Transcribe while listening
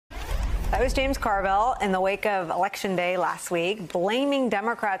was James Carville in the wake of Election Day last week, blaming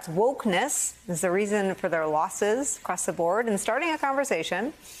Democrats' wokeness as the reason for their losses across the board and starting a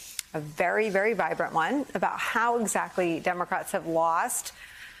conversation, a very, very vibrant one, about how exactly Democrats have lost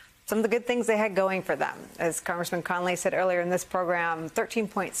some of the good things they had going for them. As Congressman Conley said earlier in this program,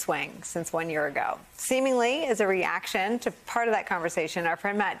 13-point swing since 1 year ago. Seemingly as a reaction to part of that conversation, our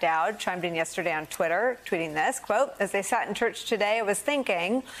friend Matt Dowd chimed in yesterday on Twitter, tweeting this, quote, "As they sat in church today, I was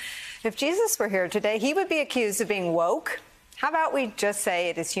thinking, if Jesus were here today, he would be accused of being woke. How about we just say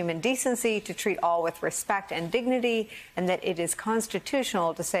it is human decency to treat all with respect and dignity, and that it is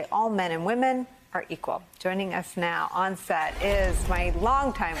constitutional to say all men and women are equal." Joining us now on set is my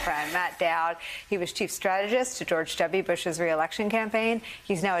longtime friend, Matt Dowd. He was chief strategist to George W. Bush's re-election campaign.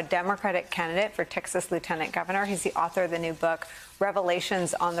 He's now a Democratic candidate for Texas lieutenant governor. He's the author of the new book,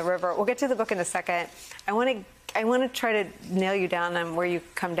 Revelations on the River. We'll get to the book in a second. I want to try to nail you down on where you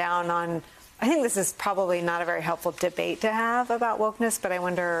come down on. I think this is probably not a very helpful debate to have about wokeness, but I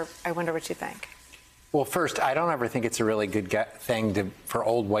wonder what you think. Well, first, I don't ever think it's a really good thing for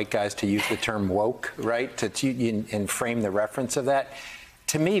old white guys to use the term woke, right? And frame the reference of that.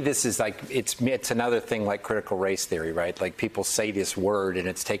 To me, this is like, it's another thing like critical race theory, right? Like people say this word and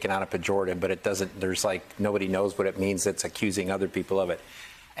it's taken on a pejorative, but it doesn't, there's like, nobody knows what it means that's accusing other people of it.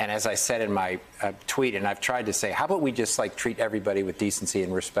 And as I said in my tweet, and I've tried to say, how about we just like treat everybody with decency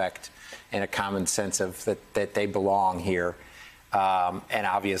and respect and a common sense of that they belong here. And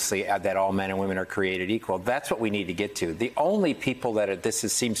obviously that all men and women are created equal. That's what we need to get to. The only people that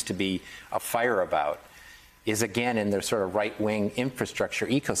seems to be a fire about is, again, in their sort of right-wing infrastructure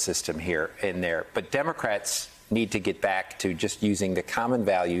ecosystem here and there. But Democrats need to get back to just using the common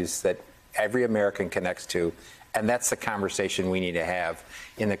values that every American connects to. And that's the conversation we need to have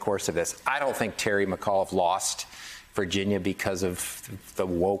in the course of this. I don't think Terry McAuliffe lost Virginia because of the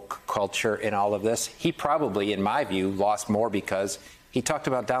woke culture in all of this. He probably, in my view, lost more because he talked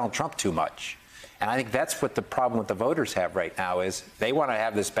about Donald Trump too much. And I think that's what the problem with the voters have right now is they want to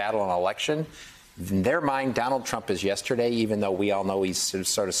have this battle in an election. In their mind, Donald Trump is yesterday, even though we all know he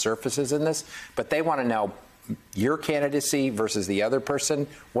sort of surfaces in this. But they want to know your candidacy versus the other person.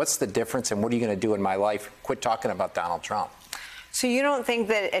 What's the difference and what are you going to do in my life? Quit talking about Donald Trump. So you don't think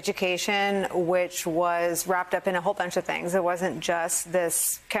that education, which was wrapped up in a whole bunch of things, it wasn't just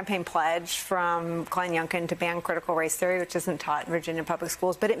this campaign pledge from Glenn Youngkin to ban critical race theory, which isn't taught in Virginia public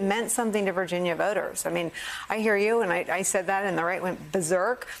schools, but it meant something to Virginia voters. I mean, I hear you, and I said that, and the right went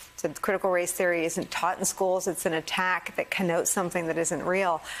berserk. Said critical race theory isn't taught in schools. It's an attack that connotes something that isn't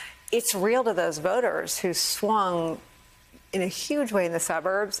real. It's real to those voters who swung in a huge way in the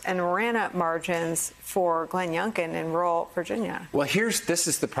suburbs and ran up margins for Glenn Youngkin in rural Virginia. Well, this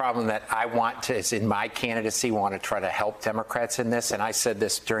is the problem that I want to, is in my candidacy, want to try to help Democrats in this. And I said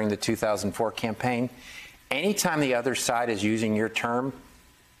this during the 2004 campaign. Anytime the other side is using your term,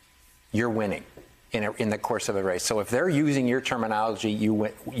 you're winning in the course of a race. So if they're using your terminology,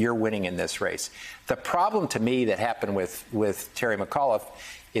 you're winning in this race. The problem to me that happened with Terry McAuliffe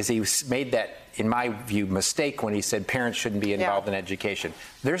is he made that, in my view, mistake when he said parents shouldn't be involved in education.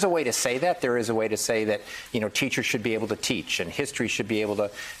 There's a way to say that. There is a way to say that, teachers should be able to teach and history should be able to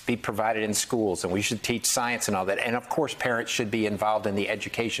be provided in schools and we should teach science and all that. And of course, parents should be involved in the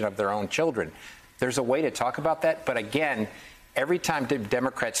education of their own children. There's a way to talk about that. But again, every time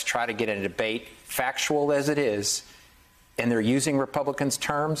Democrats try to get in a debate, factual as it is, and they're using Republicans'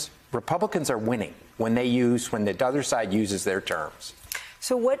 terms, Republicans are winning when the other side uses their terms.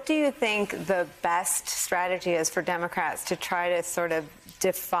 So what do you think the best strategy is for Democrats to try to sort of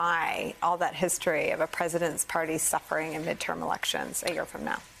defy all that history of a president's party suffering in midterm elections a year from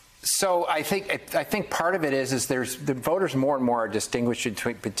now? So I think part of it is there's the voters more and more are distinguishing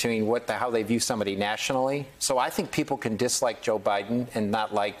between how they view somebody nationally. So I think people can dislike Joe Biden and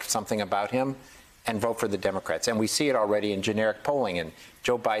not like something about him and vote for the Democrats. And we see it already in generic polling. And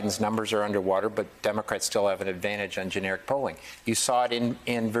Joe Biden's numbers are underwater, but Democrats still have an advantage on generic polling. You saw it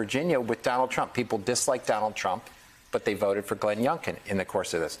in Virginia with Donald Trump. People dislike Donald Trump, but they voted for Glenn Youngkin in the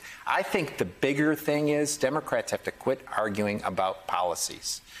course of this. I think the bigger thing is Democrats have to quit arguing about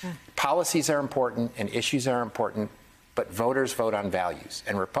policies. Policies are important and issues are important, but voters vote on values.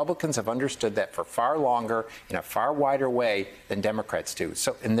 And Republicans have understood that for far longer, in a far wider way than Democrats do.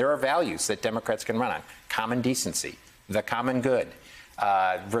 And there are values that Democrats can run on. Common decency, the common good,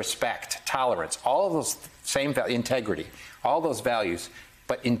 respect, tolerance, all of those same values, integrity, all those values.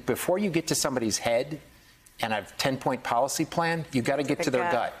 But before you get to somebody's head and a 10-point policy plan, you got to get to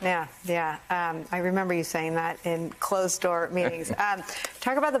their gut. Yeah. I remember you saying that in closed-door meetings.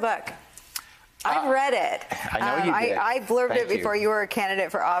 Talk about the book. I've read it. I know you did. I blurbed Thank it before you were a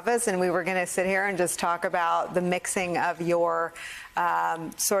candidate for office, and we were going to sit here and just talk about the mixing of your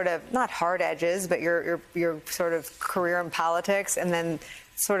sort of, not hard edges, but your sort of career in politics, and then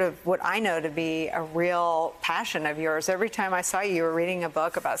sort of what I know to be a real passion of yours. Every time I saw you, you were reading a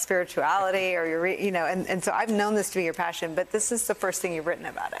book about spirituality, or and so I've known this to be your passion, but this is the first thing you've written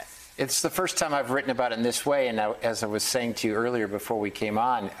about it. It's the first time I've written about it in this way, and as I was saying to you earlier before we came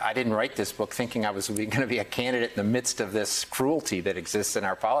on, I didn't write this book thinking I was going to be a candidate in the midst of this cruelty that exists in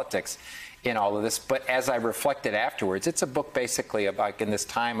our politics in all of this. But as I reflected afterwards, it's a book basically about in this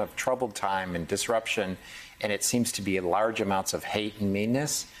time of troubled time and disruption, and it seems to be large amounts of hate and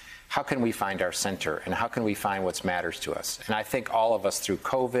meanness. How can we find our center, and how can we find what matters to us? And I think all of us, through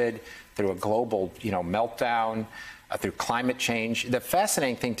COVID, through a global meltdown, through climate change. The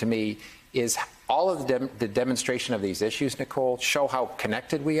fascinating thing to me is all of the demonstration of these issues, Nicolle, show how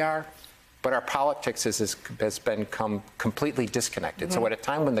connected we are, but our politics has become completely disconnected. Mm-hmm. So at a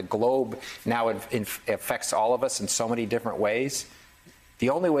time when the globe now affects all of us in so many different ways, the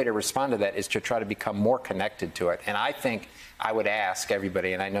only way to respond to that is to try to become more connected to it. And I think I would ask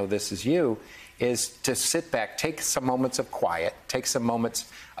everybody, and I know this is you, is to sit back, take some moments of quiet, take some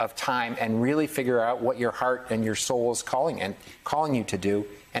moments of time, and really figure out what your heart and your soul is calling you to do,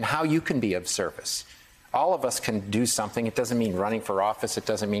 and how you can be of service. All of us can do something. It doesn't mean running for office. It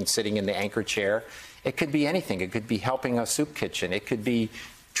doesn't mean sitting in the anchor chair. It could be anything. It could be helping a soup kitchen. It could be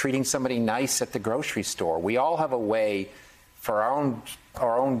treating somebody nice at the grocery store. We all have a way for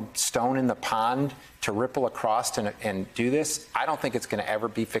our own stone in the pond to ripple across and do this. I don't think it's going to ever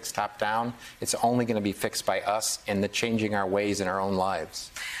be fixed top down. It's only going to be fixed by us and the changing our ways in our own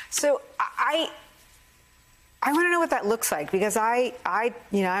lives. So I want to know what that looks like, because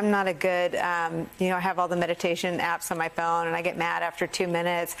I'm not a good, I have all the meditation apps on my phone, and I get mad after 2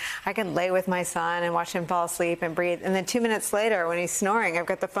 minutes. I can lay with my son and watch him fall asleep and breathe. And then 2 minutes later, when he's snoring, I've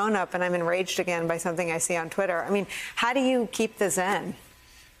got the phone up and I'm enraged again by something I see on Twitter. I mean, how do you keep the zen?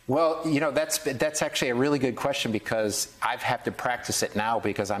 Well, that's actually a really good question, because I've had to practice it now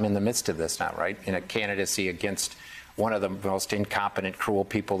because I'm in the midst of this now, right? In a candidacy against one of the most incompetent, cruel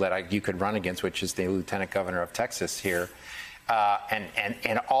people that you could run against, which is the Lieutenant Governor of Texas here,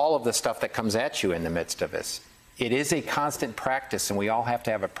 and all of the stuff that comes at you in the midst of this. It is a constant practice, and we all have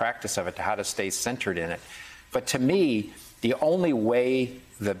to have a practice of it, to how to stay centered in it. But to me, the only way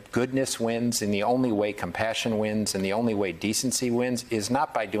the goodness wins, and the only way compassion wins, and the only way decency wins is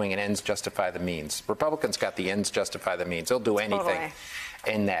not by doing an ends justify the means. Republicans got the ends justify the means. They'll do anything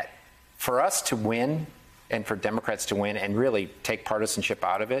in that. For us to win, and for Democrats to win and really take partisanship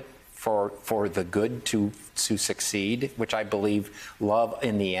out of it, for the good to succeed, which I believe love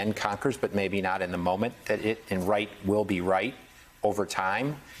in the end conquers, but maybe not in the moment, that it and right will be right over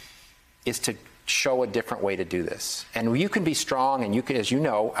time, is to show a different way to do this. And you can be strong, and you can, as you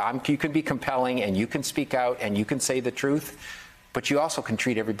know, you can be compelling, and you can speak out, and you can say the truth, but you also can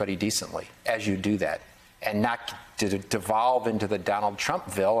treat everybody decently as you do that, and not to devolve into the Donald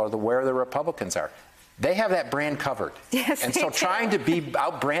Trumpville or where the Republicans are. They have that brand covered. Yes, and so trying to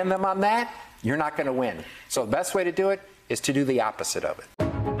outbrand them on that, you're not going to win. So the best way to do it is to do the opposite of it.